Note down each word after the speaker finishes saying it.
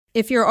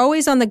If you're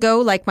always on the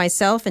go like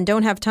myself and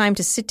don't have time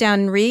to sit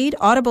down and read,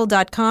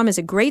 Audible.com is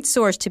a great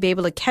source to be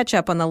able to catch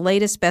up on the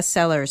latest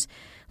bestsellers.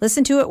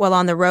 Listen to it while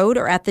on the road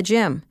or at the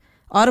gym.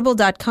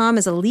 Audible.com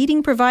is a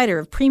leading provider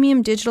of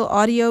premium digital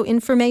audio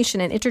information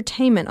and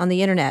entertainment on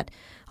the Internet.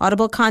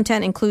 Audible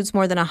content includes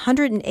more than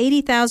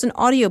 180,000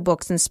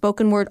 audiobooks and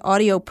spoken word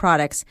audio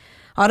products.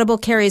 Audible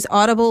carries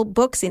Audible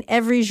books in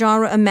every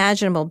genre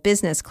imaginable: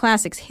 business,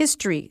 classics,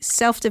 history,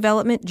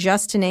 self-development,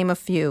 just to name a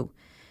few.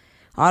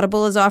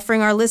 Audible is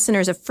offering our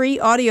listeners a free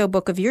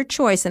audiobook of your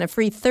choice and a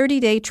free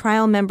 30-day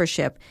trial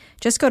membership.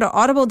 Just go to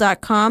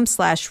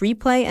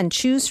audible.com/replay and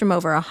choose from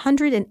over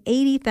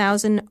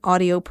 180,000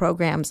 audio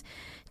programs.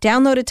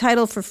 Download a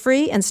title for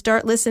free and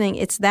start listening.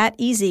 It's that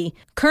easy.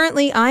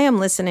 Currently, I am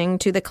listening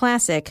to the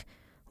classic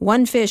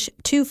One Fish,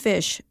 Two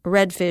Fish,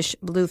 Red Fish,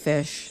 Blue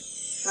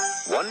Fish.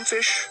 One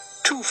fish,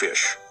 two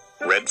fish,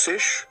 red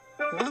fish,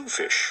 blue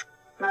fish,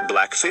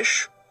 black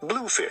fish,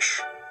 blue fish,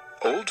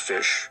 old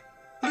fish,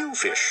 new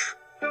fish.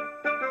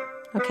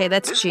 Okay,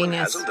 that's this genius. One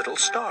has a little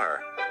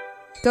star.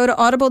 Go to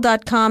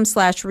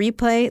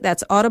audible.com/replay.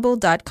 That's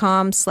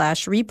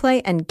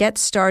audible.com/replay and get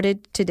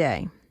started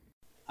today.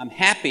 I'm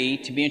happy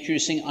to be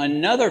introducing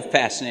another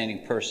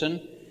fascinating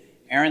person,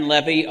 Aaron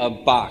Levy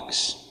of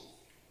Box.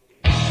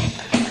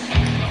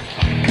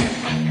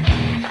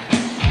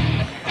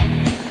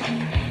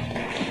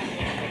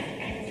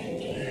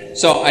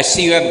 So I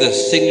see you have the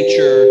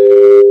signature.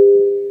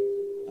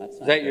 Is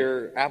that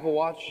your Apple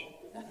Watch?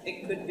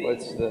 It could be.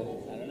 What's the?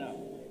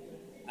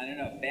 I don't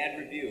know. Bad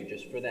review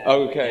just for that.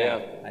 Oh, okay, yeah.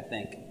 I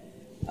think.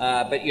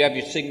 But you have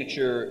your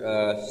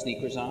signature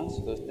sneakers on,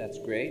 so that's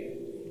great.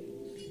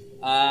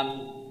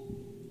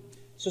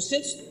 So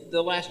since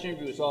the last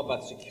interview was all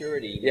about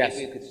security, yes,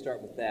 maybe we could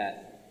start with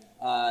that.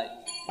 I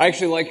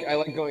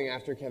like going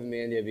after Kevin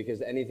Mandia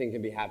because anything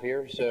can be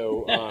happier.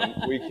 So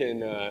we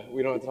don't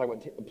have to talk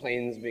about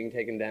planes being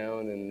taken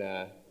down, and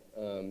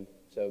that'll.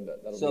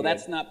 So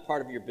that's not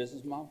part of your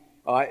business model?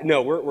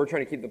 No, we're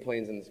trying to keep the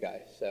planes in the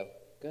sky. So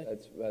good.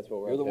 That's what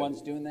we're. You're the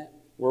ones doing that?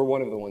 We're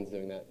one of the ones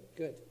doing that.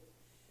 Good.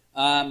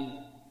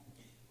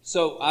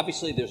 So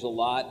obviously there's a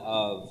lot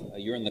of,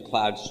 you're in the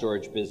cloud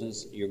storage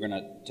business. You're going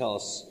to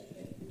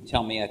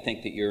tell me, I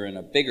think that you're in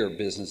a bigger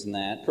business than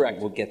that. Correct.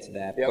 We'll get to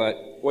that. Yep. But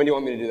when do you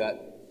want me to do that?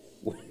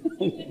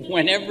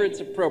 Whenever it's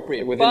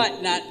appropriate, but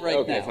not right now.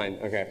 Okay, fine.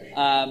 Okay.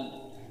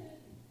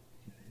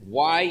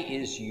 Why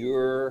is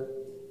your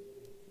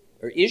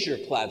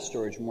cloud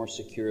storage more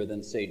secure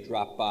than, say,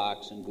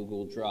 Dropbox and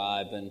Google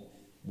Drive and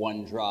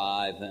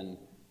OneDrive and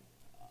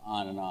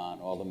on,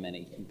 all the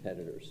many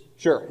competitors?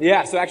 Sure.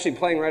 Yeah, so actually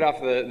playing right off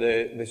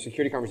the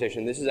security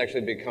conversation, this has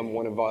actually become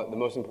one of the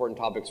most important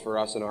topics for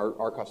us and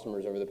our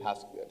customers over the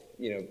past,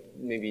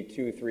 maybe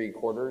 2-3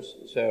 quarters.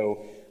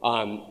 So,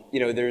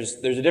 there's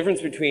a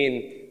difference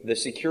between the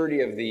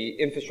security of the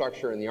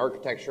infrastructure and the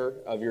architecture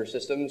of your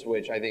systems,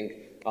 which I think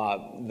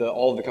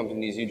all of the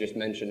companies you just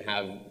mentioned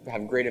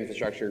have great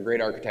infrastructure, great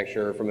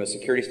architecture from a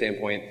security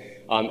standpoint,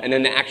 and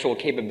then the actual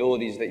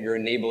capabilities that you're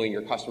enabling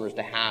your customers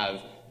to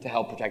have to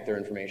help protect their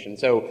information.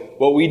 So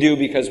what we do,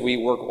 because we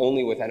work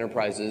only with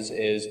enterprises,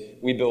 is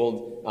we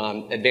build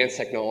advanced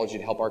technology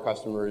to help our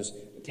customers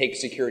take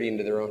security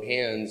into their own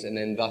hands and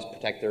then thus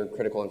protect their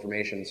critical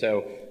information.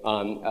 So,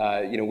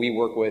 we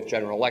work with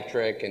General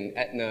Electric and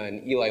Aetna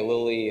and Eli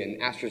Lilly and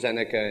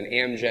AstraZeneca and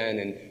Amgen,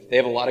 and they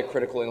have a lot of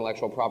critical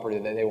intellectual property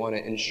that they want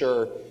to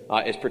ensure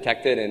is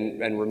protected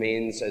and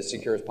remains as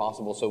secure as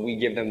possible. So we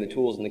give them the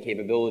tools and the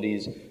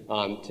capabilities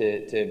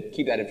to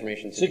keep that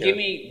information secure. So give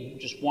me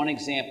just one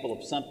example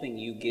of something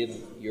you give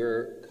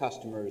your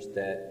customers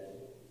that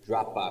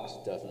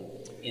Dropbox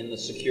doesn't in the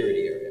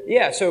security area.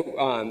 Yeah, so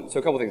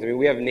a couple things. I mean,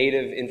 we have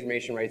native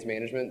information rights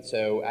management.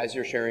 So as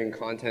you're sharing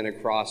content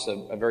across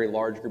a very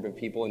large group of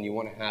people and you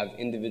want to have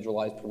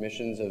individualized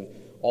permissions of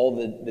all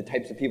the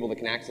types of people that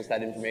can access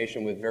that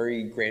information with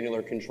very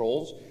granular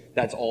controls,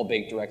 that's all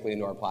baked directly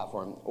into our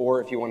platform.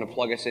 Or if you want to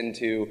plug us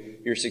into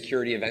your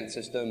security event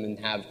system and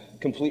have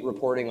complete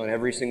reporting on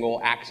every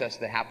single access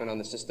that happened on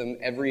the system,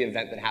 every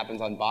event that happens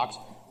on Box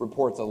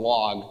reports a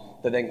log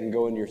that then can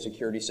go into your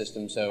security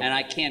system. And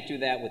I can't do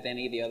that with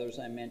any of the others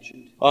I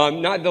mentioned?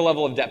 Not the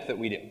level of depth that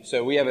we do.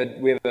 So we have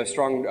a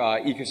strong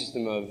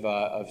ecosystem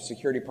of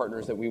security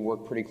partners that we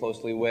work pretty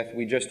closely with.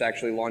 We just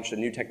actually launched a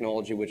new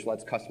technology which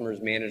lets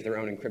customers manage their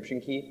own encryption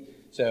key.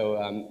 So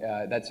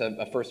that's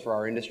a first for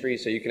our industry.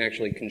 So you can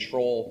actually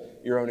control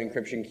your own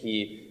encryption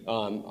key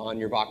on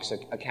your Box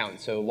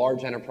account. So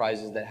large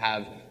enterprises that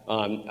have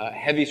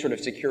heavy sort of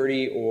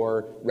security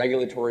or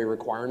regulatory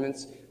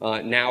requirements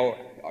now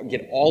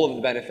get all of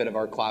the benefit of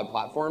our cloud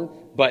platform,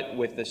 but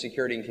with the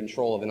security and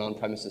control of an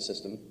on-premises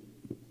system.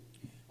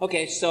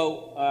 Okay,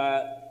 so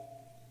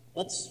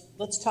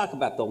let's talk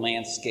about the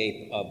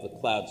landscape of the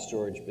cloud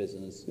storage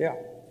business. Yeah.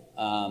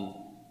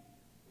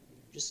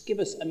 Just give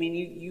us,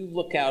 you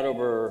look out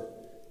over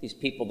these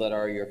people that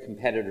are your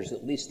competitors,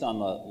 at least on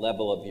the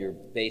level of your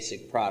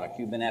basic product.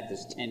 You've been at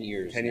this 10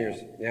 years 10 now.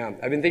 years, yeah.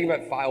 I've been thinking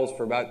about files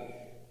for about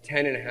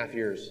 10 and a half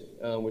years,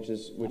 which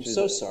is I'm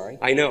so sorry.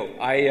 I know.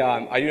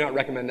 I do not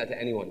recommend that to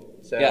anyone.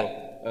 So,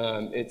 yeah.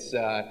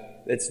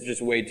 It's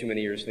just way too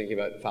many years thinking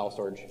about file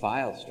storage.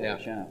 File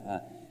storage, Yeah. yeah.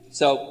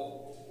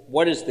 So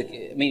what is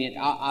the, I mean,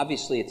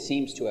 obviously it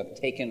seems to have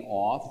taken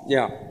off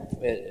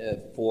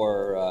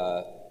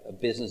for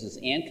businesses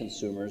and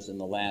consumers in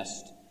the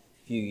last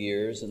few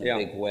years in a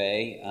big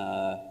way.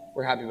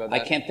 We're happy about that.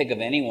 I can't think of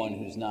anyone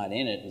who's not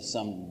in it in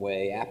some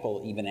way.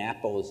 Even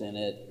Apple is in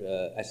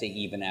it. I say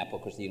even Apple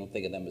because you don't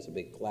think of them as a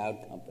big cloud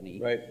company.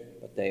 Right.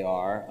 But they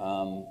are.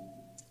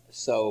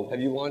 So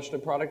have you launched a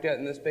product yet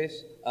in this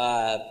space?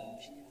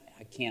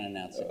 I can't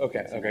announce it.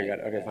 Okay, good.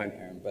 Okay, fine.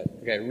 Aaron, but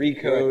okay,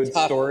 Recode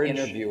tough storage.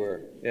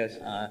 Interviewer. Yes.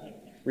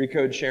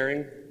 Recode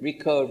sharing.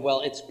 Recode.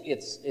 Well,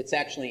 it's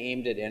actually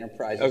aimed at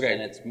enterprises,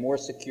 and it's more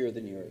secure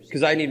than yours.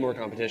 Because I need more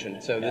competition,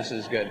 so this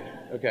is good.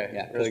 Okay,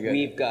 yeah, really good.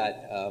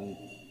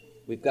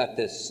 We've got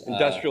this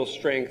industrial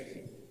strength.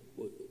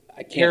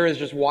 Kara is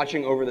just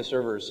watching over the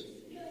servers.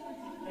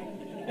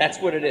 That's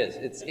what it is.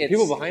 It's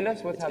people behind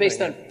us. What's happening? It's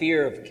based on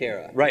fear of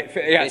Kara. Right.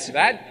 Yes.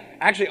 That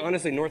actually,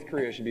 honestly, North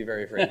Korea should be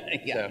very afraid.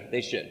 Yeah, so,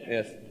 they should.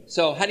 Yes.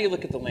 So, how do you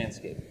look at the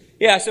landscape?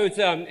 Yeah. So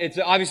it's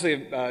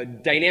obviously a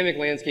dynamic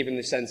landscape in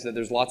the sense that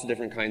there's lots of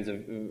different kinds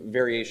of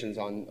variations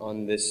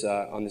on this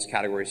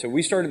category. So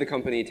we started the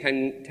company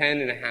 10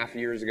 and a half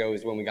years ago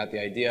is when we got the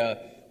idea.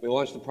 We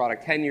launched the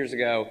product 10 years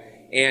ago.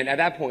 And at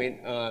that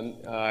point,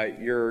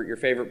 your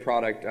favorite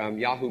product,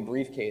 Yahoo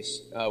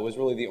Briefcase, was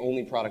really the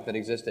only product that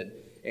existed.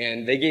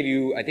 And they gave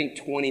you, I think,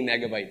 20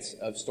 megabytes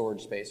of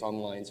storage space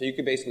online. So you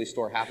could basically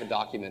store half a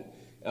document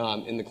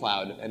in the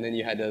cloud, and then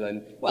you had to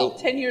then... Well,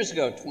 10 years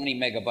ago, 20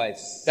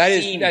 megabytes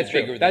that's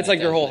true. That's like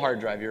your whole hard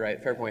drive. You're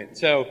right. Fair point.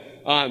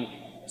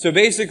 So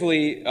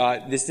basically,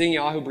 this thing,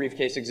 Yahoo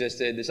Briefcase,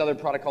 existed. This other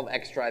product called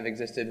X-Drive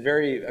existed.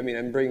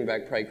 I'm bringing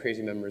back probably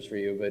crazy memories for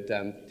you, but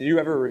did you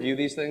ever review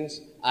these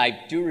things? I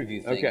do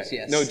review things, okay.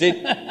 yes. No,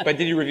 but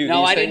did you review these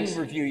things? No, I didn't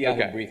review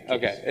Yahoo Briefcase.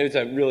 Okay, it was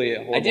a really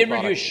horrible I did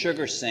product. review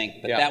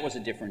SugarSync, but that was a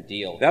different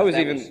deal. That was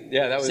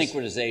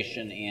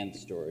synchronization and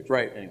storage.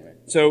 Right. Anyway.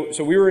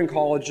 So we were in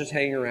college just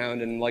hanging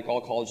around, and like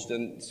all college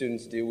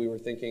students do, we were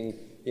thinking,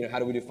 how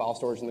do we do file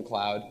storage in the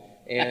cloud?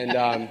 And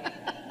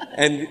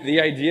and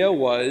the idea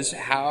was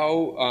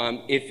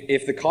how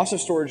if the cost of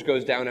storage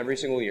goes down every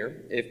single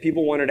year, if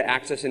people wanted to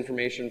access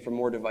information from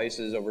more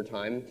devices over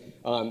time,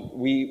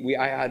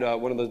 I had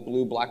one of those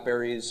blue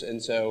BlackBerries,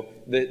 and so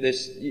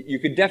you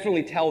could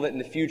definitely tell that in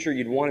the future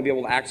you'd want to be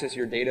able to access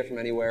your data from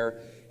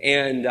anywhere.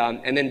 And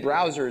then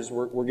browsers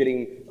were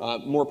getting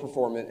more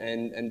performant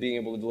and being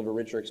able to deliver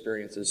richer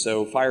experiences.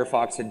 So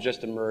Firefox had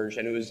just emerged,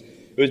 and it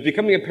was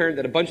becoming apparent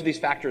that a bunch of these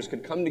factors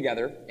could come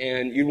together,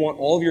 and you'd want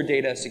all of your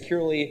data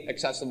securely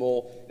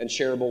accessible and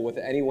shareable with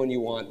anyone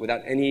you want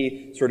without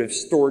any sort of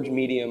storage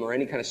medium or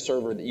any kind of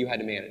server that you had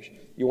to manage.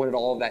 You wanted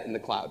all of that in the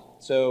cloud.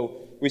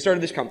 So we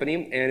started this company,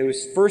 and it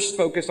was first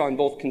focused on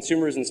both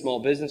consumers and small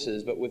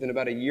businesses, but within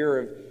about a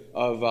year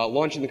of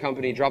launching the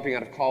company, dropping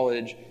out of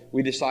college,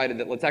 we decided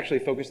that let's actually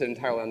focus it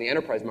entirely on the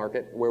enterprise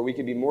market, where we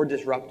could be more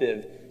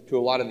disruptive to a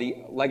lot of the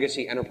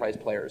legacy enterprise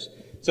players.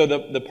 So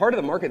the part of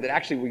the market that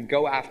actually we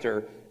go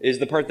after is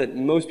the part that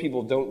most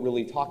people don't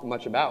really talk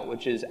much about,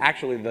 which is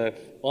actually the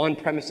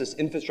on-premises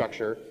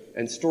infrastructure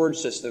and storage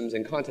systems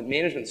and content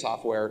management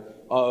software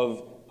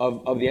of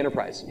the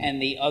enterprise.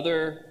 And the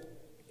other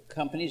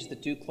companies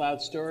that do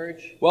cloud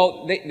storage?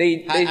 Well,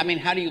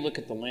 how do you look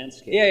at the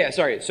landscape? Yeah.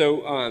 Sorry.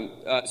 So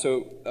I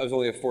was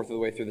only a fourth of the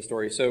way through the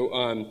story.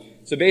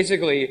 So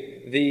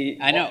basically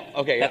I know.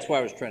 Okay. That's why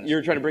I was trying to. You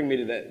were trying to bring me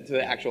to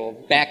the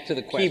actual back to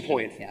the question. Key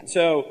point. Yeah.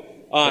 So.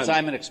 Because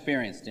I'm an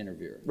experienced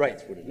interviewer. Right.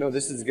 That's what it is. No,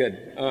 this is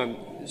good.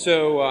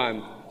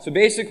 So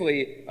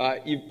basically,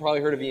 you've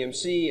probably heard of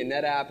EMC and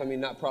NetApp. I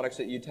mean, not products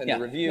that you tend to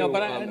review. No,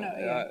 but I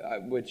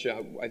know. Which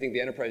I think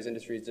the enterprise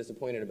industry is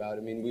disappointed about. I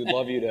mean, we'd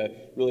love you to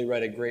really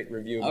write a great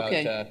review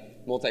about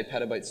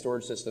multi-petabyte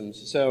storage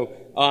systems. So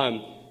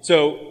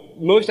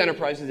most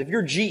enterprises, if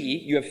you're GE,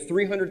 you have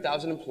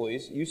 300,000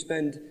 employees. You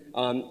spend,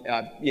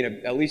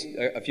 at least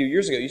a few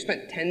years ago, you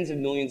spent tens of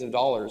millions of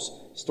dollars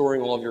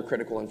storing all of your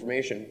critical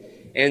information.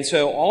 And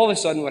so all of a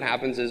sudden what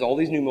happens is all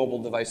these new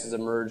mobile devices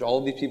emerge, all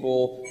of these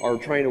people are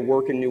trying to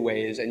work in new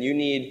ways, and you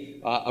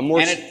need a more...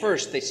 And at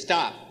first they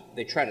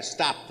try to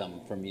stop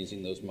them from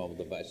using those mobile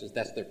devices.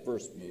 That's their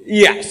first move.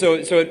 Yeah, so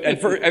at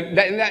first,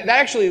 that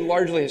actually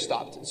largely has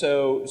stopped.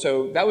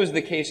 So that was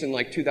the case in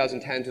like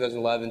 2010,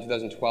 2011,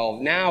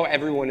 2012. Now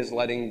everyone is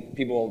letting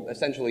people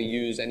essentially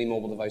use any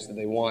mobile device that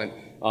they want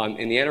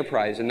in the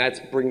enterprise, and that's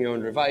bring your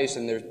own device,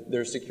 and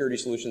there's security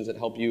solutions that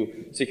help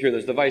you secure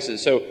those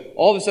devices. So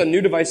all of a sudden,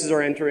 new devices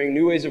are entering,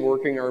 new ways of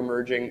working are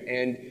emerging,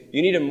 and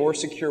you need a more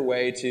secure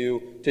way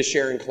to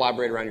share and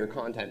collaborate around your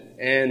content.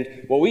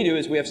 And what we do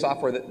is we have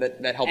software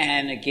that helps.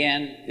 And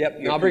again,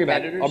 I'll bring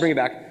it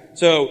back.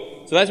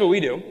 So that's what we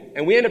do.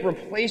 And we end up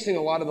replacing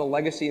a lot of the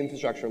legacy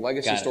infrastructure,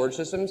 legacy storage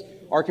systems.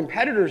 Our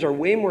competitors are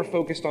way more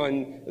focused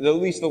on, at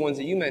least the ones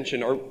that you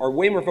mentioned, are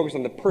way more focused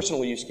on the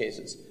personal use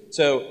cases.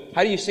 So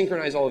how do you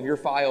synchronize all of your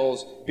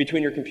files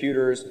between your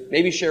computers,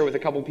 maybe share with a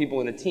couple people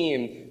in a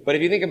team? But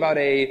if you think about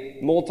a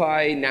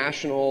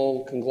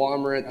multinational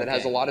conglomerate that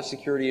has a lot of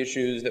security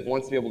issues that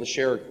wants to be able to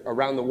share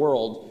around the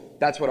world,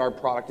 that's what our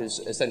product is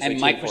essentially.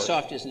 And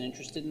Microsoft isn't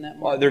interested in that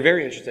market? They're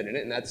very interested in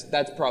it, and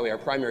that's probably our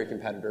primary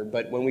competitor.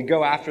 But when we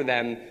go after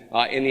them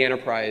in the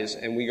enterprise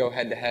and we go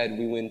head-to-head,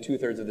 we win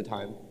 2/3 of the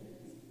time.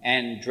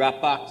 And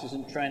Dropbox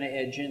isn't trying to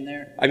edge in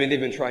there? I mean,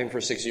 they've been trying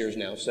for 6 years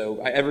now. So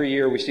every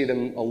year we see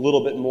them a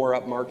little bit more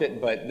up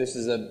market, but this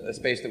is a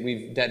space that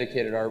we've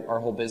dedicated our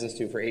whole business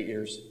to for 8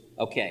 years.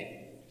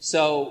 Okay.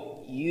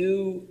 So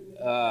you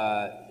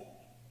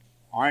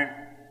aren't,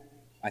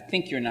 I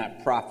think you're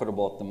not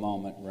profitable at the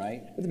moment,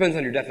 right? It depends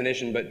on your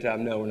definition, but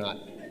no, we're not.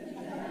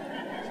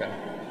 So.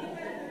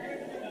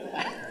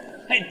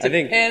 It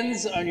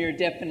depends on your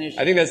definition.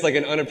 I think that's like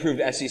an unapproved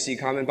SEC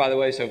comment, by the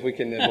way. So if we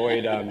can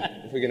avoid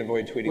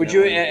tweeting, would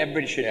you?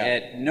 Everybody should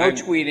add no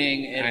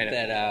tweeting. Edit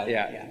that out.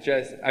 Yeah.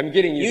 Just I'm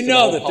getting used. You to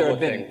know the that there have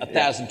been thing.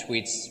 1,000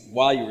 tweets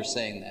while you were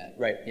saying that.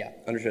 Right. Yeah.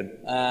 Understood.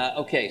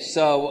 Okay.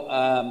 So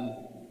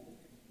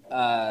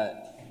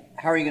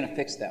how are you going to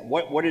fix that?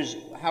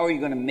 How are you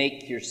going to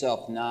make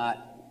yourself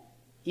not?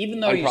 Even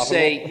though you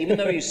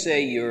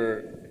say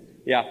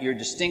your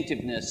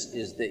distinctiveness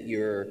is that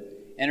you're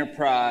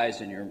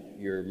enterprise and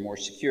you're more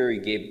secure.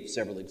 You gave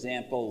several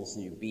examples,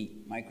 and you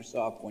beat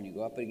Microsoft when you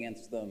go up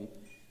against them.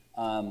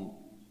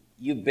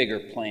 You have bigger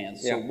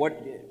plans. So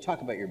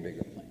talk about your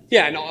bigger plans.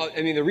 Yeah, and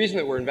I mean the reason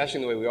that we're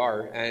investing the way we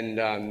are,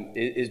 and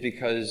is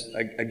because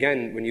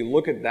again, when you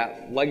look at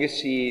that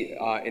legacy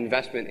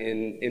investment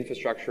in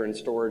infrastructure and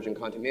storage and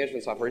content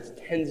management software, it's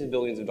tens of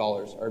billions of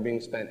dollars are being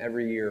spent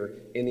every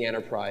year in the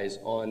enterprise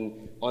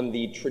on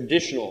the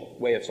traditional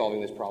way of solving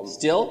this problem.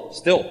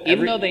 Still,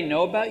 even though they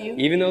know about you.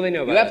 Even though they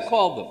know about you us. have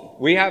called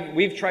them.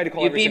 We've tried to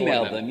call every single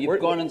one of them. You've emailed them.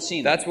 You've gone and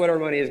seen them. That's what our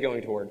money is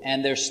going toward.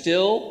 And they're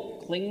still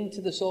clinging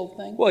to this old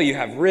thing? Well, you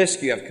have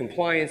risk, you have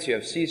compliance, you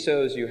have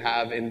CISOs, you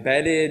have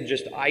embedded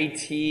just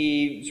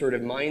IT sort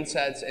of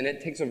mindsets, and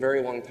it takes a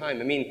very long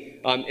time. I mean,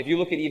 if you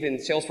look at even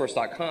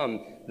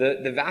Salesforce.com,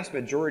 the vast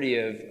majority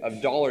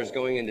of dollars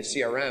going into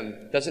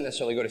CRM doesn't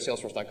necessarily go to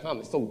Salesforce.com.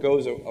 It still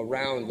goes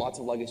around lots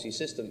of legacy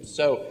systems.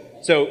 So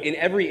in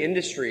every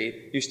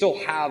industry, you still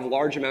have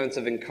large amounts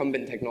of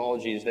incumbent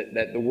technologies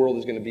that the world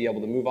is going to be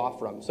able to move off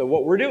from. So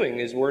what we're doing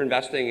is we're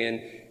investing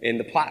in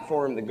the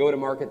platform, the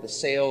go-to-market, the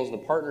sales, the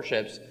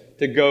partnerships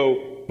to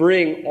go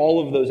bring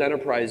all of those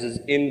enterprises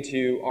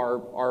into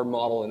our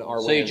model and our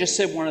way. So you just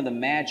said one of the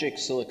magic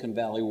Silicon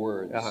Valley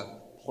words,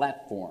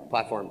 platform.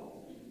 Platform.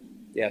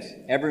 Yes.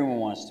 Everyone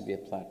wants to be a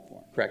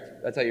platform.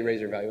 Correct. That's how you raise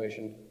your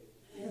valuation.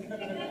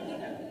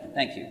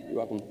 Thank you. You're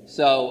welcome.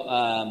 So,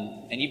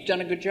 and you've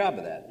done a good job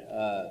of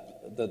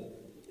that.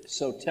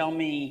 So tell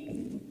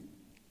me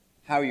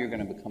how you're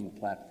going to become a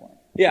platform.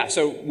 Yeah,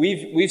 so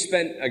we've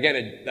spent, again,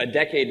 a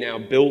decade now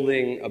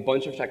building a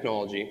bunch of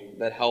technology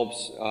that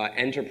helps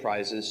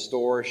enterprises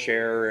store,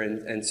 share,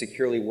 and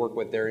securely work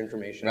with their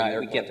information. Right, and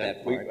their we content. get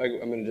that part.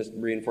 I'm going to just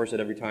reinforce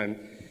it every time.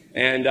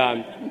 And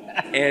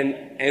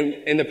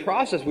in the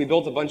process, we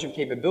built a bunch of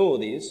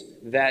capabilities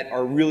that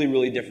are really,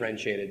 really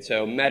differentiated.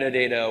 So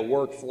metadata,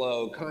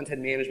 workflow,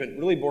 content management,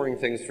 really boring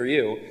things for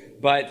you,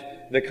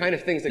 but the kind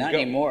of things that not go...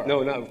 anymore.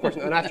 No, of course,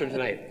 not after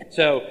tonight.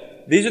 So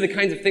these are the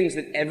kinds of things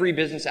that every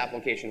business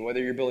application,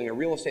 whether you're building a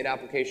real estate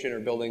application or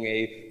building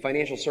a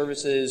financial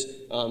services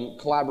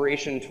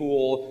collaboration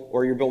tool,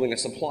 or you're building a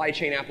supply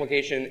chain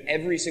application,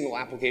 every single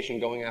application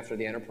going after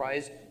the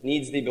enterprise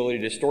needs the ability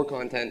to store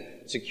content,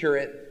 secure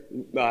it,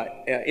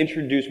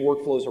 introduce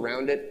workflows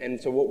around it. And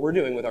so what we're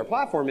doing with our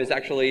platform is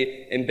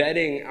actually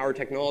embedding our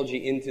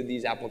technology into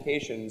these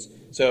applications.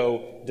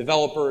 So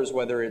developers,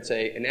 whether it's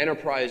an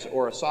enterprise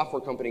or a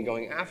software company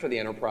going after the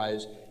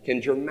enterprise, can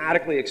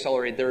dramatically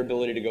accelerate their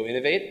ability to go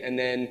innovate and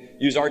then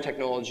use our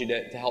technology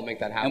to help make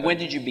that happen. And when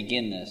did you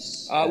begin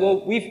this?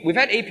 Well, we've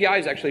had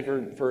APIs actually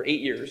for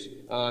 8 years,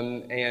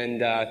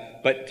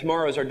 but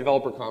tomorrow is our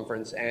developer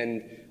conference,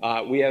 and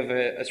we have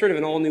a sort of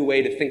an all-new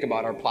way to think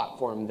about our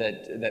platform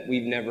that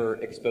we've never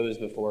exposed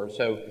before.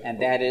 So,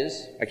 and that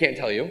is? I can't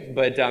tell you,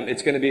 but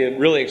it's going to be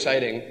really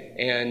exciting,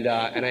 and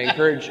I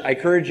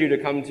encourage you to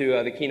come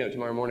to the keynote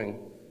tomorrow morning.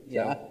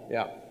 Yeah. So,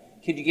 yeah.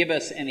 Could you give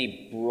us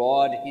any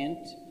broad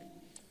hint?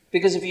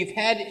 Because if you've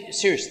had,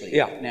 seriously,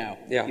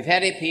 you've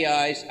had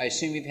APIs, I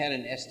assume you've had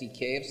an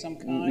SDK of some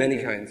kind?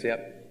 Many kinds,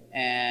 yep.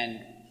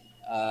 And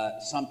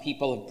some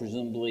people have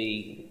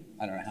presumably,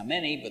 I don't know how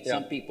many, but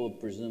some people have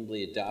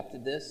presumably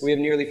adopted this. We have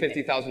nearly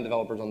 50,000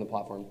 developers on the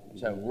platform.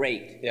 So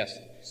great. Yes.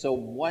 So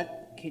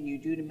what can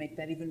you do to make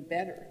that even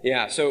better?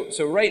 Yeah, so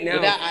right now...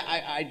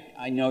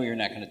 I know you're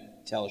not going to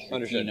tell us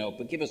your keynote,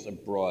 but give us a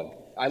broad...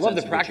 I'd love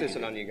to practice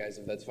it on you guys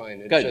if that's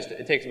fine. Good.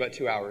 It takes about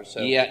 2 hours.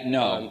 So. Yeah,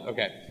 no.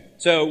 Okay.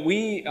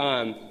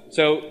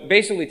 So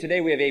basically today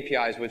we have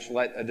APIs which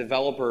let a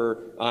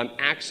developer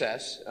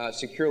access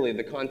securely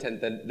the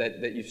content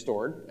that you've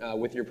stored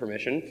with your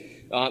permission,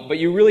 but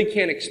you really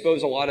can't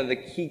expose a lot of the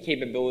key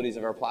capabilities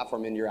of our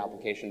platform into your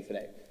application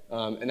today.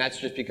 And that's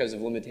just because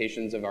of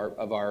limitations of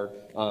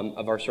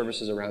our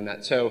services around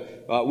that. So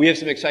we have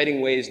some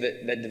exciting ways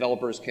that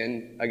developers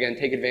can, again,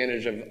 take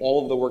advantage of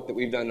all of the work that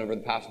we've done over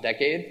the past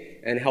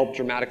decade and help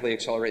dramatically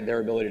accelerate their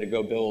ability to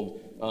go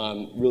build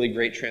really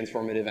great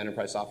transformative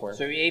enterprise software.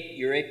 So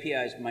your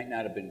APIs might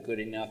not have been good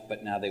enough,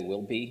 but now they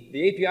will be?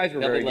 The APIs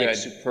were very like good.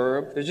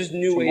 Superb. There's just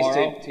new ways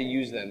to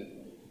use them.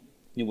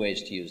 New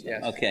ways to use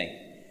them. Yes.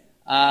 Okay.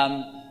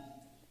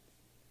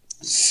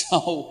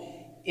 So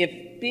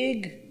if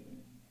big,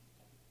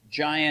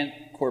 giant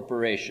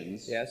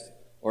corporations, yes,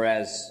 or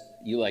as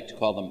you like to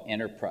call them,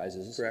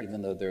 enterprises, correct,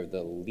 even though they're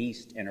the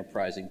least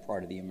enterprising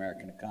part of the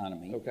American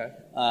economy, okay,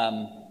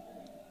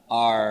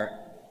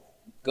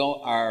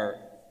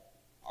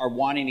 are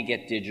wanting to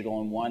get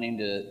digital and wanting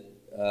to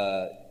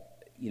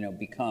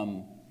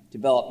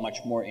develop much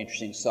more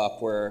interesting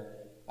software.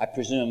 I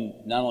presume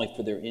not only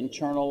for their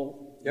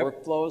internal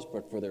workflows,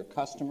 but for their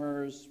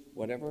customers,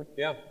 whatever.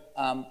 Yeah.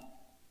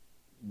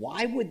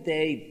 Why would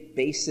they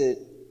base it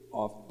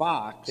off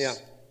Box,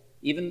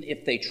 even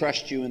if they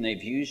trust you and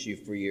they've used you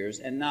for years,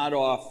 and not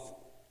off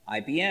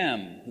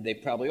IBM, who they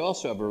probably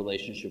also have a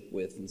relationship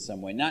with in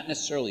some way, not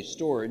necessarily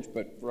storage,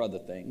 but for other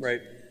things,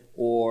 right?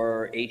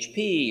 Or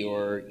HP,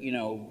 or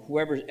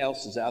whoever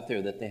else is out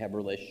there that they have a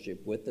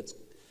relationship with that's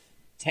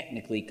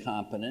technically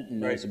competent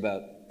and knows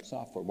about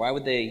software. Why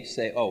would they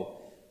say,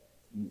 "Oh,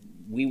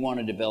 we want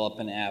to develop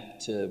an app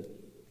to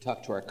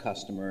talk to our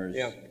customers,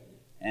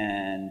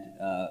 and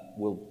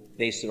we'll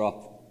base it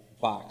off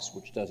Box,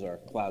 which does our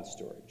cloud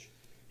storage"?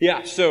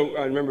 Yeah, so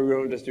remember, we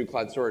don't just do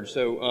cloud storage,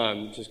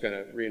 so just going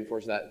to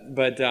reinforce that.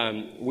 But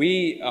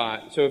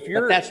so if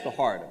you're... But that's the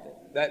heart of it.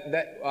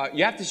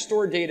 You have to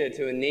store data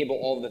to enable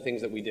all of the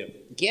things that we do.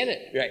 Get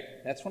it? Right.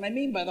 That's what I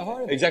mean by the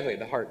heart of it. Exactly,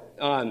 the heart.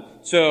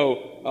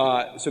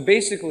 So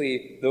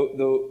basically,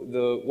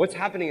 the what's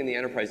happening in the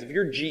enterprise, if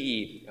you're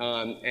GE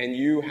and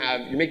you're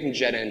making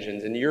jet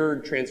engines and you're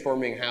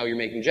transforming how you're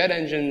making jet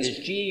engines. Is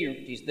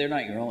GE, they're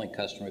not your only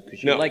customer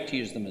because you like to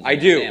use them as an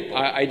example.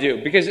 I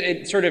do, because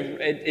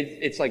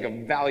it's like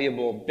a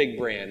valuable big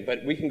brand,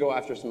 but we can go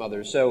after some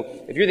others. So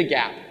if you're the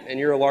Gap and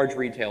you're a large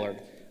retailer,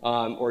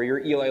 or you're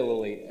Eli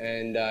Lilly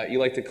and you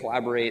like to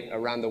collaborate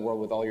around the world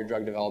with all your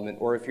drug development,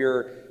 or if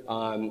you're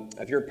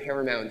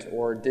Paramount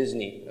or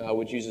Disney,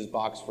 which uses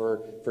Box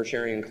for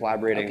sharing and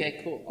collaborating.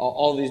 Okay, cool.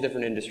 All these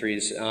different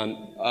industries.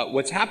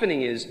 What's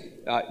happening is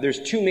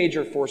there's two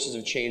major forces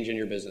of change in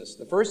your business.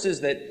 The first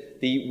is that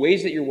the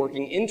ways that you're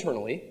working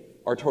internally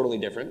are totally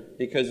different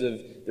because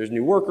there's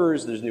new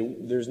workers, there's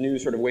new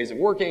sort of ways of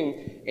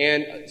working,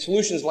 and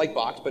solutions like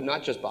Box, but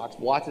not just Box,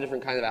 lots of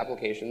different kinds of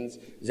applications,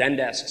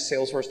 Zendesk,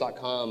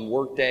 Salesforce.com,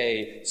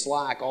 Workday,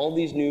 Slack, all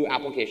these new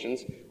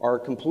applications are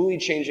completely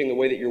changing the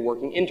way that you're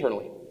working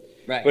internally.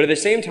 Right. But at the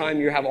same time,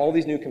 you have all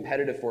these new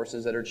competitive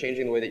forces that are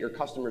changing the way that your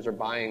customers are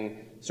buying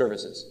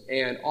services.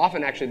 And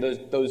often, actually,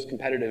 those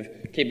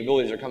competitive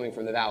capabilities are coming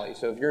from the Valley.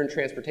 So if you're in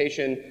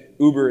transportation,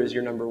 Uber is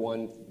your number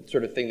one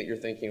sort of thing that you're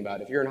thinking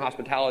about. If you're in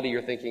hospitality,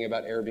 you're thinking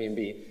about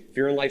Airbnb. If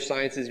you're in life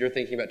sciences, you're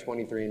thinking about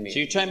 23andMe. So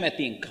you're talking about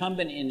the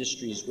incumbent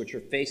industries which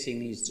are facing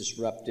these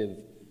disruptive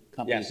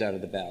companies out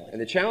of the Valley. And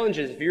the challenge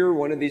is, if you're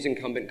one of these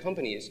incumbent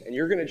companies and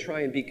you're going to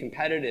try and be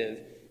competitive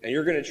and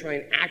you're going to try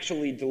and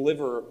actually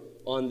deliver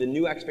on the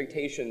new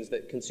expectations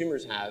that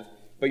consumers have,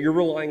 but you're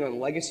relying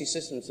on legacy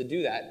systems to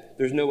do that,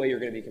 there's no way you're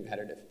going to be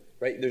competitive,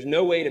 right? There's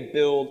no way to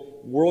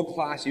build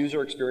world-class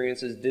user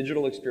experiences,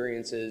 digital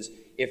experiences,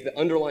 if the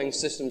underlying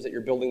systems that you're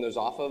building those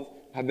off of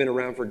have been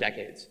around for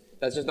decades.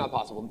 That's just not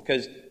possible,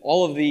 because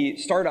all of the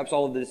startups,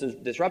 all of the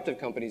disruptive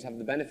companies have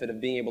the benefit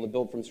of being able to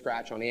build from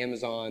scratch on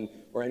Amazon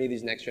or any of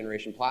these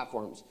next-generation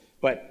platforms.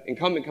 But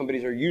incumbent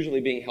companies are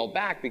usually being held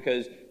back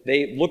because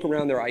they look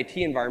around their IT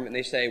environment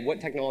and they say, what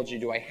technology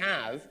do I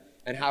have?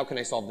 And how can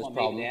I solve this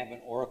problem? Maybe they have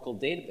an Oracle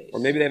database. Or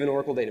maybe they have an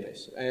Oracle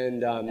database.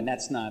 And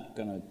that's not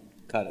going to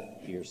cut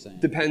it, you're saying.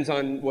 Depends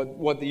on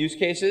what the use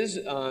case is,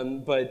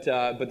 but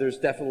there's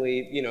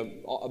definitely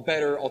a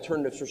better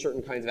alternatives for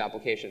certain kinds of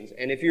applications.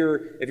 And if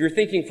you're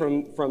thinking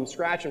from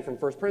scratch and from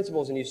first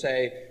principles, and you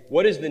say,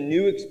 what is the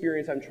new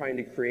experience I'm trying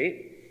to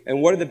create,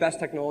 and what are the best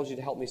technology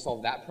to help me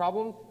solve that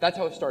problem? That's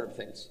how a startup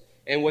thinks.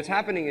 And what's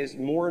happening is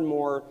more and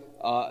more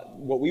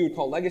what we would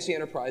call legacy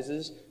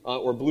enterprises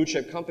or blue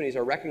chip companies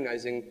are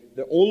recognizing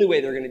the only way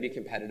they're going to be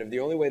competitive, the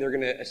only way they're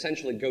going to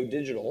essentially go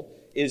digital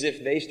is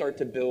if they start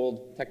to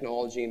build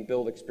technology and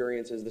build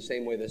experiences the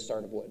same way this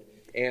startup would.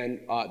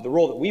 And the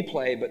role that we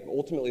play, but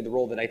ultimately the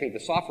role that I think the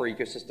software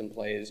ecosystem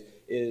plays,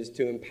 is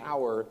to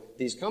empower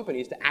these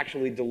companies to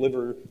actually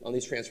deliver on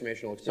these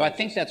transformational experiences. So I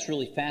think that's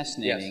really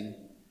fascinating.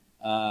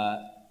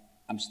 Yes.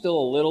 I'm still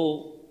a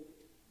little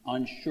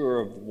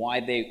unsure of why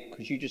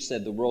because you just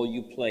said the role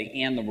you play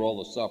and the role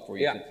of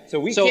software. So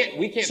we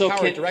can't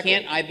power it directly.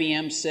 Can't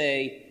IBM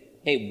say,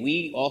 hey,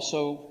 we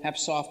also have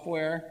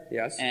software?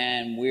 Yes.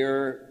 And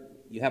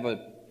you have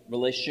a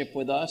relationship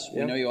with us. We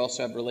Yeah. know you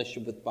also have a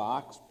relationship with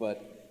Box,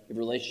 but you have a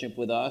relationship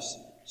with us.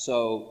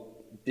 So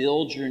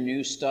build your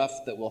new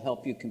stuff that will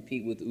help you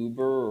compete with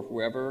Uber or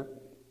whoever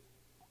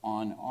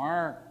on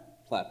our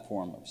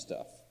platform of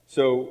stuff.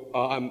 So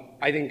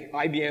I think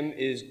IBM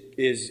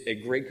is a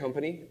great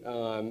company,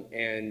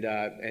 and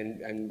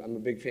I'm a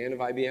big fan of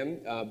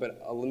IBM.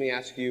 But let me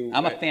ask you.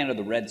 I'm a fan of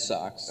the Red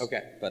Sox.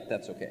 Okay. But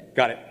that's okay.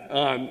 Got it.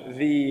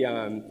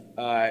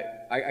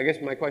 I guess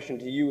my question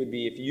to you would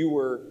be, if you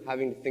were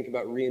having to think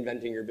about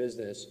reinventing your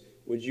business,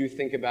 how would you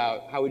think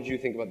about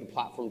the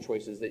platform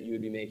choices that you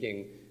would be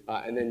making,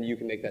 and then you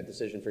can make that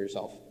decision for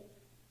yourself?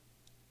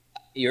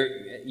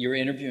 You're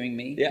interviewing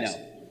me? Yes.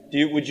 No.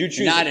 Would you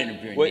choose? Not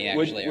interviewing me,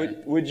 actually.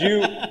 Would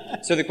you?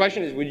 So the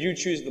question is, would you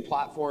choose the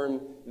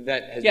platform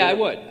that has? Yeah, I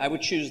would. I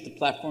would choose the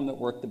platform that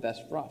worked the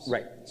best for us.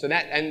 Right. So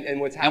that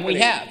and what's happening? And we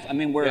have. I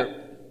mean, we're Yeah.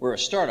 we're a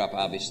startup,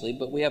 obviously,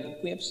 but we have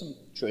some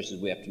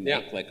choices we have to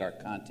make, Yeah. like our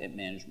content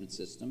management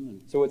system.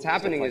 And So what's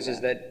happening stuff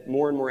is like that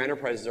more and more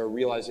enterprises are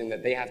realizing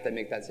that they have to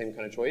make that same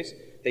kind of choice.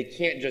 They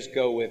can't just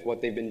go with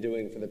what they've been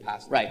doing for the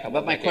past Right, couple but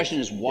of my decades. question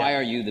is, why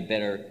are you the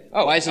better?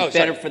 Oh, why is it oh,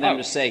 better sorry. for them Oh,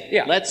 to say,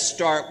 yeah. let's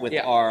start with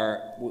Yeah.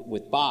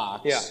 with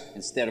Box Yeah.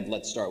 instead of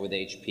let's start with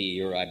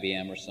HP or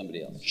IBM or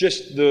somebody else?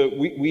 Just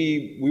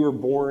we were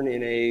born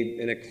in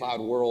a cloud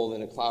world,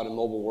 in a cloud and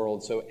mobile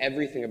world. So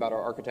everything about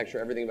our architecture,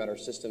 everything about our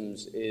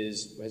systems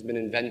has been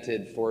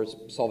invented for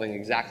solving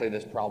exactly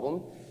this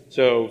problem.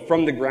 So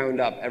from the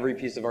ground up, every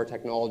piece of our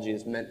technology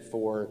is meant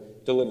for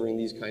delivering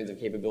these kinds of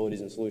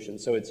capabilities and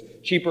solutions. So it's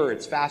cheaper,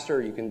 it's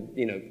faster. You can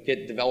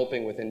get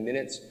developing within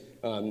minutes,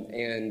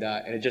 and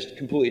it just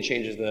completely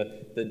changes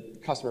the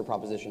customer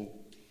proposition.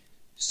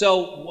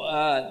 So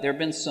there have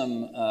been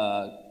some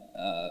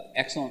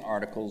excellent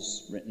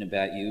articles written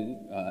about you.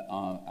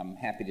 I'm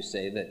happy to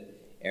say that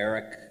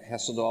Eric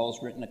Hesseldahl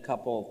has written a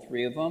couple,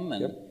 3 of them,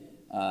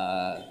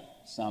 and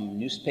some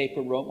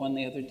newspaper wrote one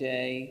the other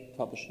day,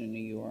 published in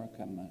New York.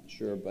 I'm not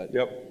sure, but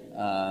Yep.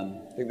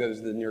 I think that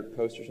was the New York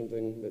Post or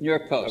something. New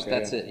York Post. Okay,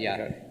 that's it. Yeah,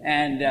 okay.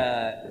 and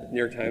New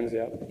York Times.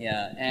 Yeah.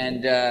 yeah,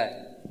 and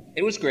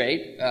it was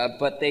great.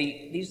 But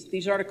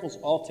these articles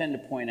all tend to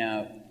point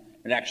out.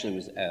 It actually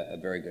was a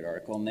very good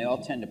article, and they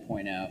all tend to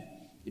point out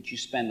that you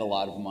spend a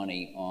lot of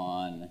money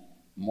on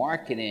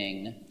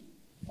marketing,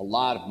 a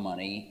lot of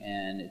money,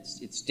 and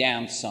it's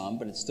down some,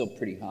 but it's still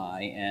pretty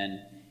high, and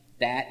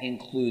that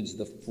includes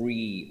the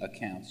free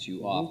accounts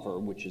you offer,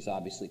 which is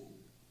obviously a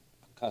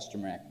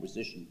customer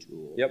acquisition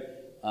tool.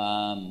 Yep.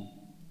 How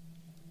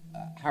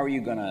are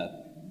you going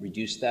to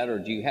reduce that, or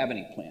do you have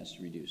any plans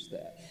to reduce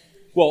that?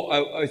 Well,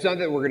 it's not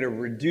that we're going to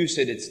reduce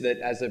it. It's that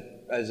as a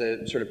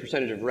sort of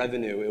percentage of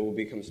revenue, it will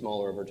become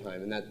smaller over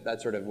time, and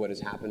that's sort of what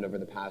has happened over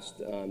the past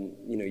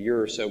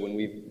year or so. When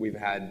we've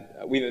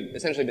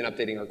essentially been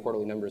updating our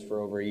quarterly numbers for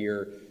over a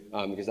year,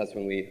 because that's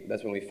when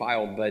we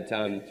filed. But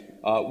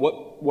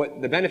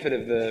what the benefit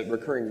of the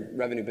recurring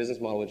revenue business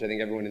model, which I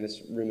think everyone in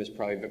this room is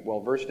probably well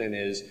versed in,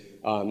 is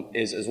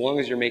as long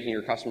as you're making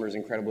your customers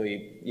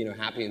incredibly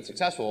happy and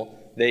successful,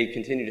 they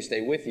continue to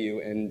stay with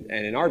you, and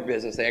in our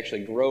business, they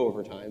actually grow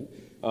over time.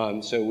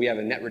 So we have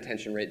a net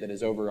retention rate that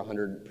is over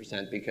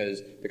 100%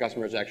 because the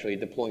customer is actually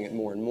deploying it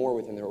more and more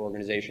within their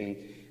organization.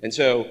 And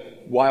so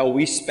while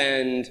we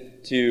spend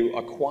to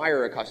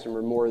acquire a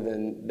customer more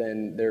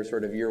than their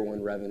sort of year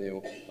one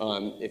revenue,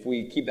 if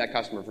we keep that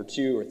customer for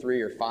 2 or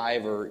 3 or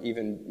 5 or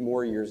even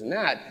more years than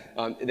that,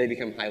 they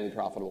become highly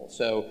profitable.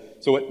 So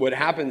what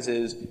happens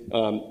is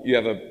you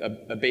have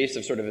a base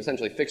of sort of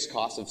essentially fixed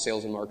costs of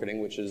sales and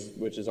marketing, which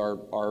is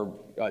our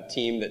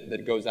team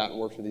that goes out and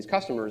works with these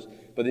customers.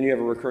 But then you have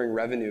a recurring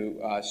revenue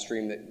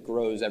stream that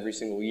grows every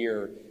single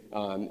year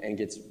and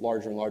gets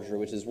larger and larger,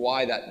 which is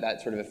why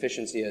that sort of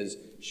efficiency has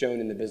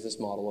shown in the business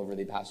model over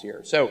the past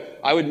year. So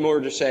I would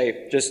more just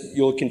say,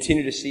 you'll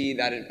continue to see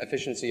that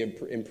efficiency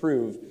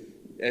improve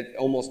at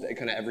almost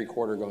kind of every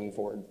quarter going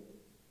forward.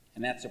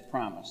 And that's a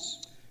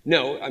promise.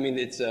 No, I mean,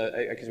 it's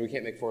because we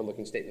can't make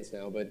forward-looking statements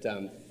now, but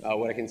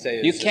what I can say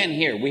is... You can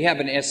here. We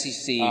have an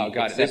SEC... Oh,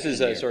 got it. This is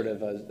here. sort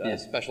of a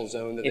special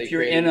zone that they If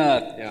you're created. in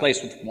a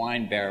place with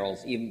wine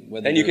barrels, even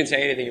whether then you can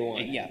say anything you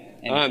want. Yeah.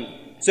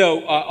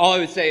 So all I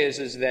would say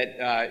is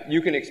that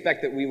you can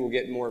expect that we will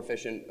get more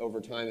efficient over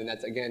time, and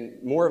that's, again,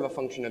 more of a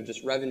function of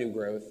just revenue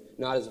growth,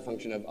 not as a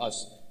function of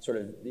us sort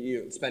of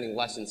spending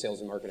less in sales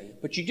and marketing.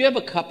 But you do have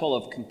a couple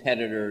of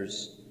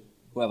competitors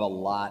who have a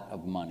lot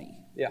of money.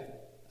 Yeah.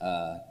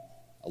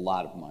 A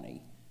lot of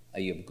money.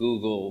 You have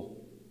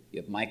Google,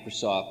 you have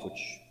Microsoft, which,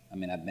 I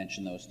mean, I've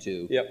mentioned those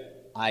two.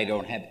 Yep. I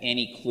don't have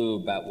any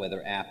clue about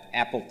whether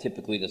Apple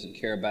typically doesn't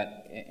care about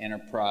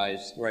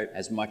enterprise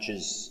as much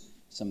as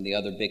some of the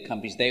other big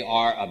companies. They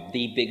are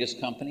the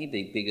biggest company,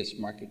 the biggest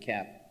market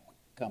cap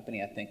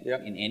company, I think,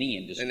 in any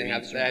industry. And they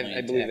have,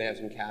 I believe they have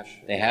some cash.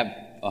 They have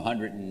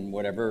 100 and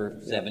whatever,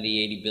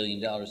 70, $80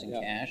 billion in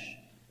cash.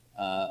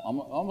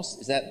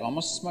 Is that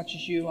almost as much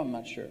as you? I'm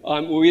not sure.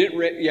 We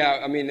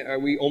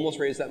didn't. We almost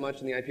raised that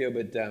much in the IPO,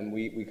 but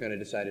we kind of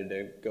decided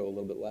to go a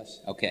little bit less.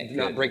 Okay. To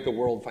not break the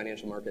world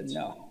financial markets.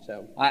 No.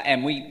 So.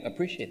 And we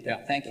appreciate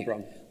that. Yeah, Thank you.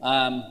 No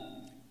problem.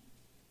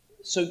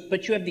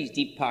 But you have these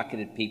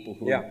deep-pocketed people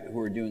who Yeah.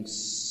 are doing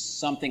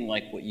something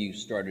like what you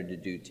started to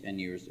do 10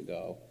 years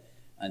ago,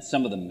 and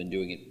some of them have been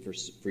doing it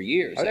for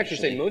years. I would actually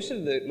say most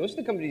of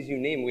the companies you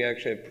name, we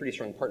actually have pretty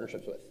strong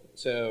partnerships with.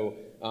 So,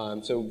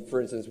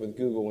 for instance, with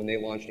Google, when they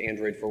launched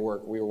Android for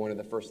Work, we were one of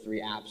the first 3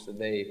 apps that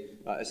they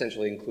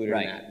essentially included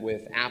in that.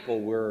 With Apple,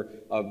 we're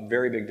a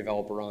very big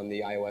developer on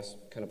the iOS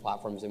kind of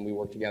platforms, and we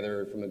work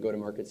together from a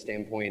go-to-market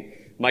standpoint.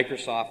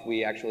 Microsoft,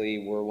 we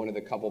actually were one of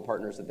the couple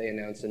partners that they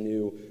announced a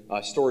new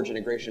storage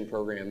integration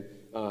program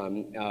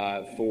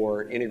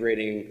for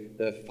integrating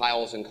the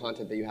files and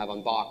content that you have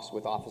on Box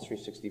with Office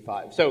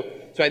 365. So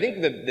I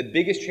think the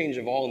biggest change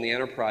of all in the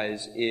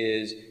enterprise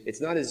is it's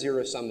not as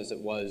zero-sum as it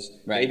was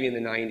maybe in the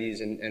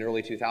 90s and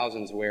early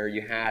 2000s, where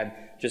you had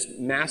just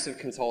massive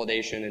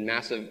consolidation and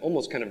massive,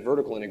 almost kind of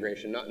vertical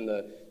integration, not in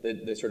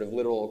the sort of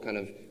literal kind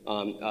of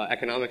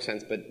economic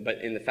sense, but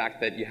in the fact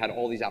that you had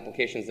all these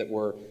applications that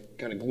were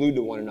kind of glued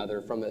to one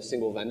another from a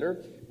single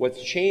vendor.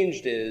 What's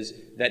changed is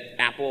that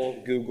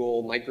Apple,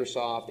 Google,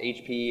 Microsoft,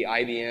 HP,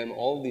 IBM,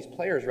 all of these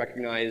players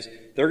recognize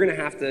they're going to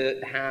have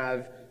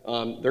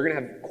they're going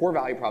to have core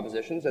value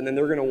propositions, and then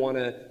they're going to want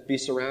to be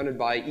surrounded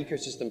by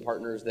ecosystem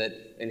partners that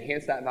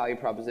enhance that value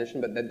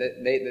proposition, but that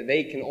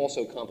they can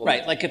also complement.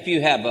 Right, like if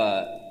you have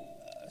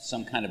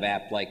some kind of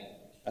app, like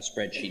a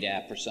spreadsheet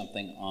app or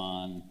something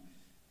on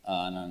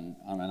an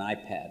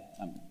iPad.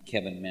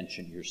 Kevin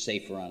mentioned you're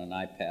safer on an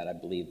iPad. I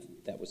believe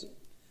that was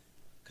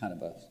kind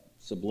of a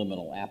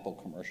subliminal Apple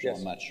commercial. Yes.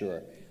 I'm not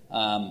sure.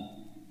 I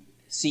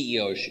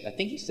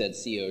think he said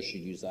CEOs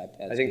should use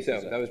iPads. I think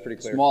so. That was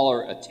pretty clear.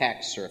 Smaller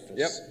attack surface.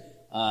 Yep.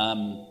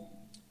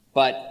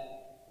 But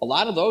a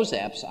lot of those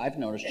apps, I've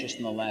noticed just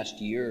in the last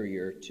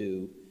year or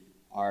two,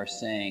 are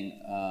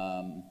saying,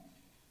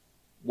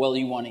 well,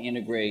 you want to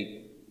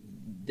integrate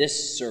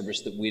this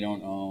service that we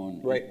don't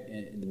own,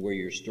 where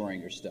you're storing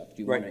your stuff.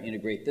 Do you want to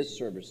integrate this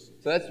service?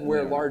 So that's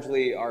where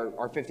largely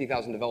our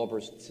 50,000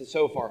 developers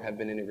so far have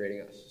been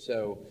integrating us.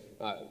 So,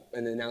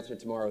 and the announcement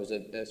tomorrow is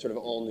a sort of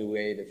all new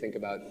way to think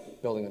about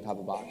building on top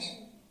of Box.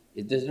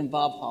 Does it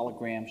involve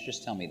holograms?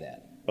 Just tell me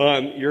that.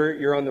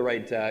 You're on the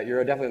right.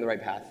 You're definitely on the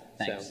right path.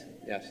 Thanks. So,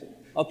 yes.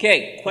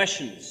 Okay,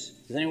 questions.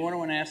 Does anyone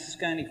want to ask this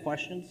guy any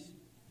questions?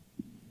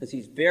 Because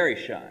he's very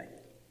shy.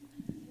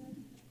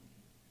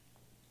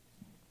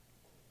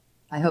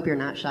 I hope you're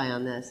not shy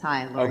on this.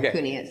 Hi, Lauren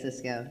Cooney at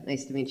Cisco.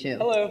 Nice to meet you.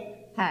 Hello.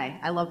 Hi,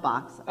 I love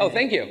Box. Oh,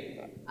 thank you.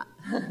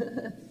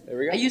 There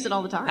we go. I use it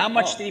all the time. How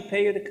much did he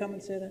pay you to come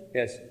and say that?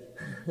 Yes.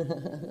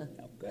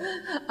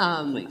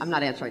 I'm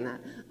not answering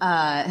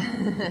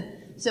that.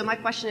 So my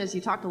question is,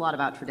 you talked a lot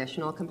about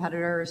traditional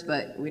competitors,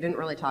 but we didn't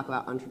really talk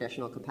about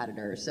untraditional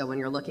competitors. So when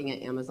you're looking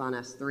at Amazon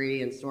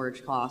S3 and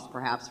storage costs,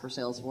 perhaps for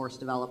Salesforce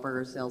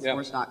developers,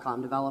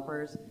 Salesforce.com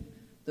developers,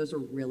 those are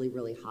really,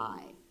 really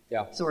high.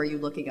 Yeah. So are you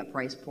looking at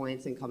price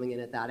points and coming in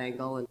at that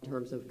angle in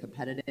terms of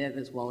competitive,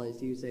 as well as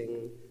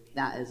using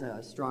that as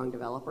a strong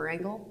developer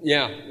angle?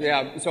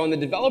 Yeah. So on the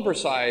developer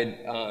side,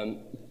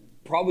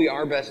 probably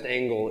our best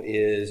angle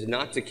is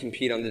not to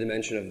compete on the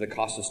dimension of the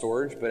cost of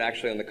storage, but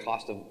actually on the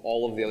cost of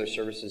all of the other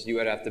services you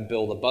would have to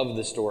build above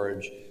the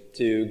storage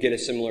to get a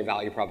similar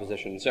value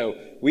proposition. So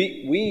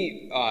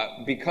we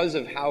because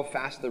of how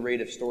fast the rate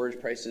of storage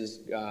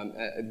prices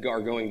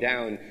are going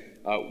down,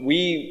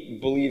 we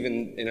believe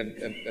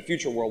in a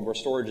future world where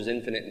storage is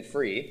infinite and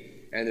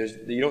free, and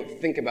you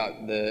don't think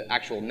about the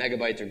actual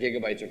megabytes or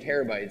gigabytes or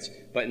terabytes,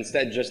 but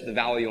instead just the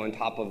value on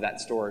top of that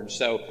storage.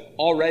 So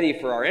already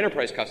for our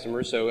enterprise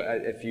customers, so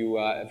if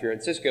you're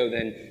at Cisco,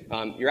 then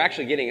you're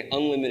actually getting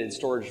unlimited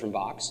storage from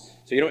Box.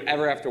 So you don't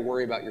ever have to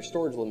worry about your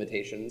storage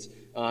limitations,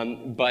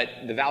 but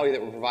the value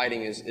that we're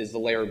providing is the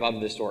layer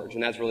above the storage,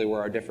 and that's really where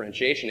our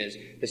differentiation is.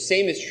 The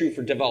same is true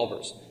for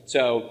developers.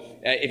 So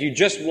if you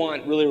just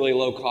want really, really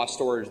low-cost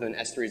storage, then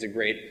S3 is a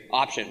great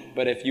option.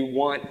 But if you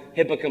want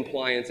HIPAA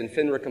compliance and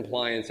FINRA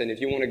compliance, and if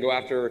you want to go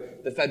after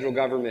the federal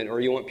government, or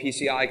you want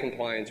PCI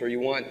compliance, or you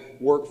want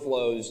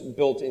workflows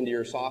built into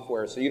your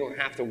software so you don't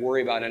have to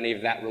worry about any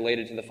of that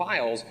related to the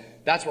files,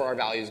 that's where our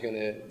value is going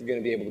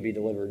to be able to be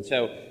delivered.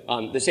 So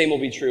the same will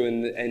be true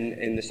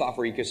in the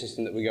software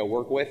ecosystem that we go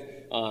work with,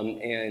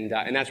 and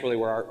that's really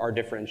where our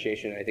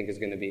differentiation, I think, is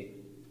going to be.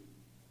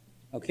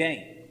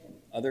 Okay.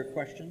 Other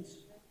questions?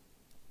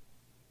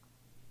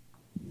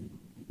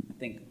 I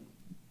think.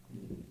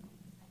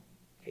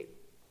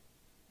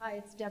 Hi,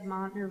 it's Deb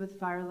Montner with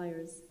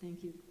FireLayers.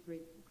 Thank you.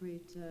 Great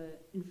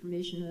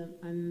information.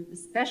 I'm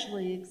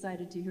especially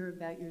excited to hear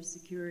about your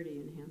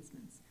security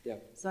enhancements. Yeah.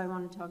 So I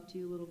want to talk to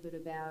you a little bit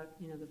about,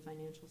 the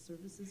financial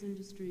services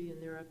industry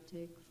and their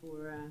uptake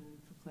for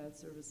cloud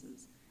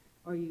services.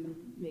 Are you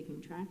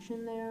making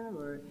traction there,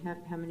 or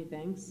how many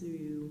banks are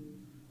you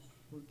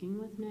working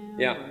with now?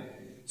 Yeah. Or?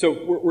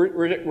 So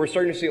we're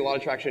starting to see a lot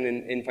of traction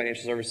in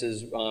financial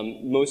services,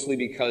 mostly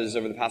because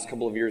over the past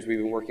couple of years we've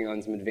been working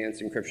on some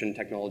advanced encryption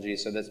technology.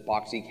 So that's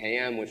Box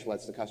EKM, which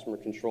lets the customer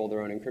control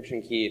their own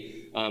encryption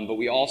key. But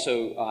we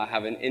also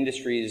have an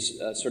industries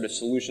sort of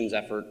solutions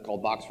effort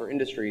called Box for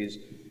Industries,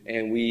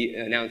 and we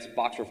announced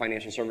Box for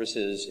Financial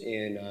Services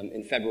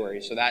in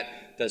February. So that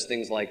does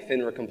things like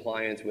FINRA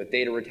compliance with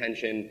data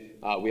retention.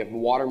 We have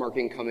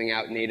watermarking coming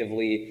out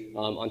natively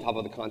on top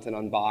of the content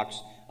on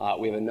Box.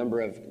 We have a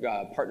number of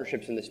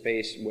partnerships in the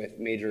space with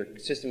major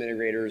system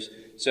integrators.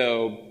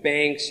 So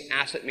banks,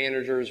 asset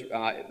managers,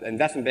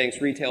 investment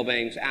banks, retail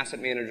banks,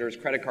 asset managers,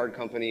 credit card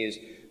companies,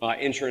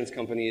 insurance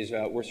companies,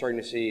 we're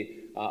starting to see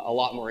a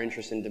lot more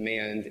interest and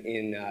demand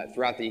in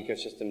throughout the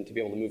ecosystem to be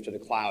able to move to the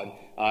cloud,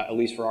 at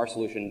least for our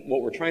solution.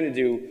 What we're trying to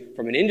do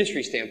from an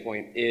industry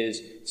standpoint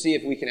is see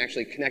if we can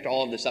actually connect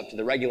all of this up to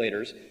the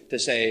regulators to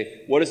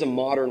say, what is a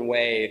modern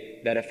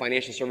way that a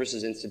financial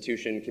services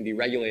institution can be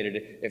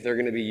regulated if they're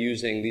going to be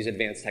using these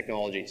advanced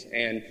technologies?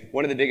 And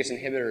one of the biggest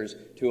inhibitors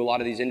to a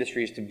lot of these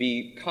industries to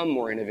become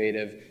more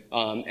innovative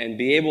and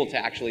be able to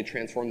actually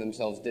transform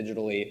themselves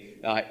digitally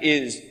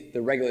is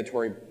the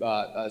regulatory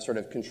sort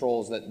of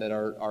controls that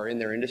are in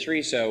their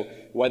industry. So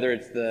whether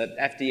it's the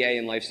FDA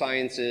in life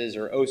sciences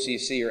or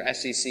OCC or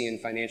SEC in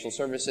financial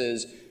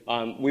services,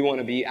 we want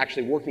to be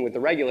actually working with the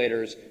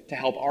regulators to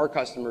help our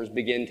customers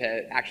begin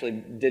to actually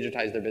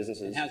digitize their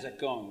businesses. And how's that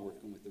going,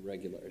 working with the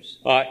regulators?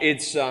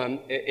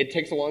 It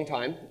takes a long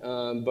time,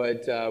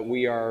 but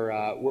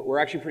we're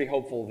actually pretty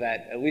hopeful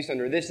that at least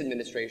under this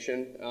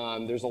administration,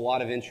 there's a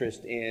lot of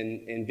interest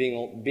in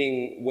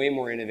being way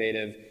more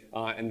innovative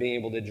and being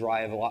able to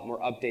drive a lot more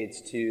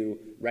updates to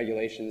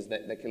regulations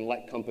that can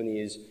let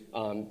companies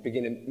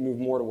begin to move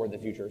more toward the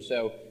future.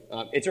 So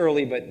it's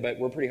early, but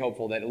we're pretty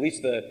hopeful that at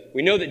least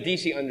we know that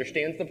DC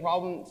understands the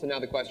problem. So now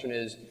the question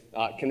is,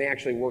 can they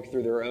actually work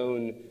through their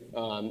own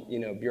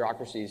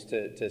bureaucracies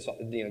to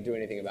do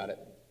anything about it?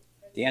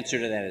 The answer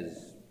to that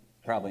is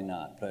probably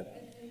not. But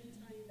and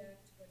tying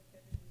back to what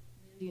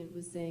Kevin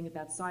was saying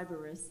about cyber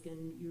risk,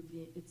 and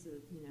it's a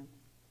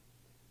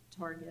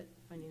target.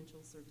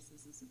 Financial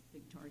services is a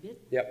big target.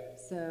 Yep.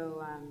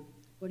 So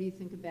what do you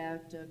think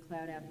about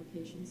cloud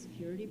application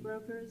security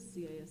brokers,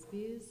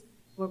 CISPs?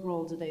 What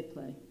role do they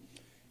play?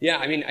 Yeah,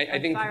 I mean, I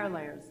think...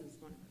 FireLayers is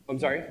one. I'm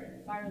sorry?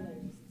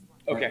 FireLayers is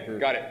one. Okay,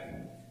 got it.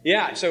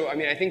 Yeah, so I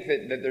mean, I think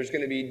that there's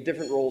going to be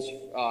different roles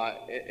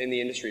in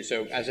the industry.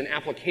 So as an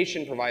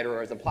application provider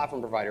or as a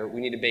platform provider, we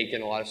need to bake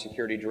in a lot of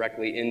security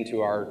directly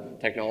into our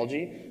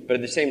technology. But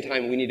at the same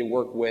time, we need to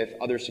work with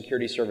other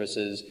security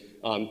services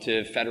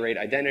to federate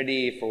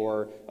identity,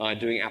 for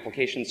doing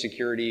application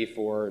security,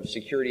 for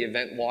security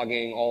event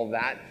logging, all of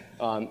that.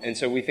 And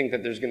so we think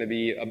that there's going to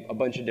be a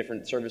bunch of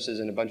different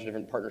services and a bunch of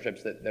different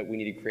partnerships that we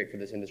need to create for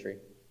this industry.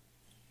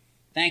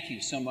 thank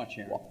you so much,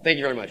 Aaron. Well, thank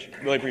you very much.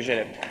 Really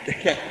appreciate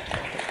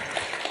it.